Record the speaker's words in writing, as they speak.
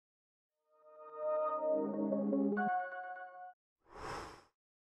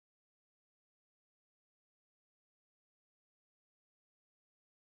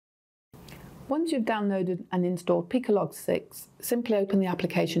Once you've downloaded and installed PicoLog 6, simply open the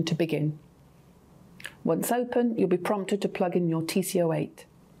application to begin. Once open, you'll be prompted to plug in your TC-08.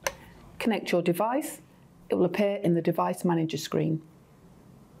 Connect your device. It will appear in the Device Manager screen.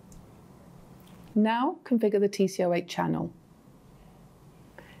 Now configure the TC-08 channel.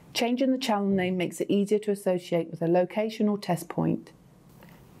 Changing the channel name makes it easier to associate with a location or test point.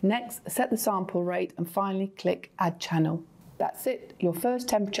 Next, set the sample rate and finally click Add Channel. That's it, your first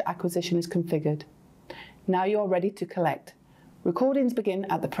temperature acquisition is configured. Now you are ready to collect. Recordings begin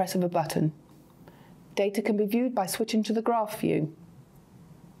at the press of a button. Data can be viewed by switching to the graph view.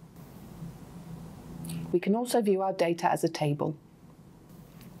 We can also view our data as a table.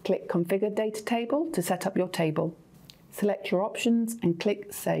 Click Configure Data Table to set up your table. Select your options and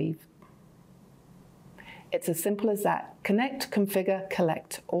click Save. It's as simple as that. Connect, configure,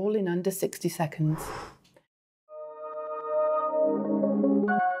 collect, all in under 60 seconds.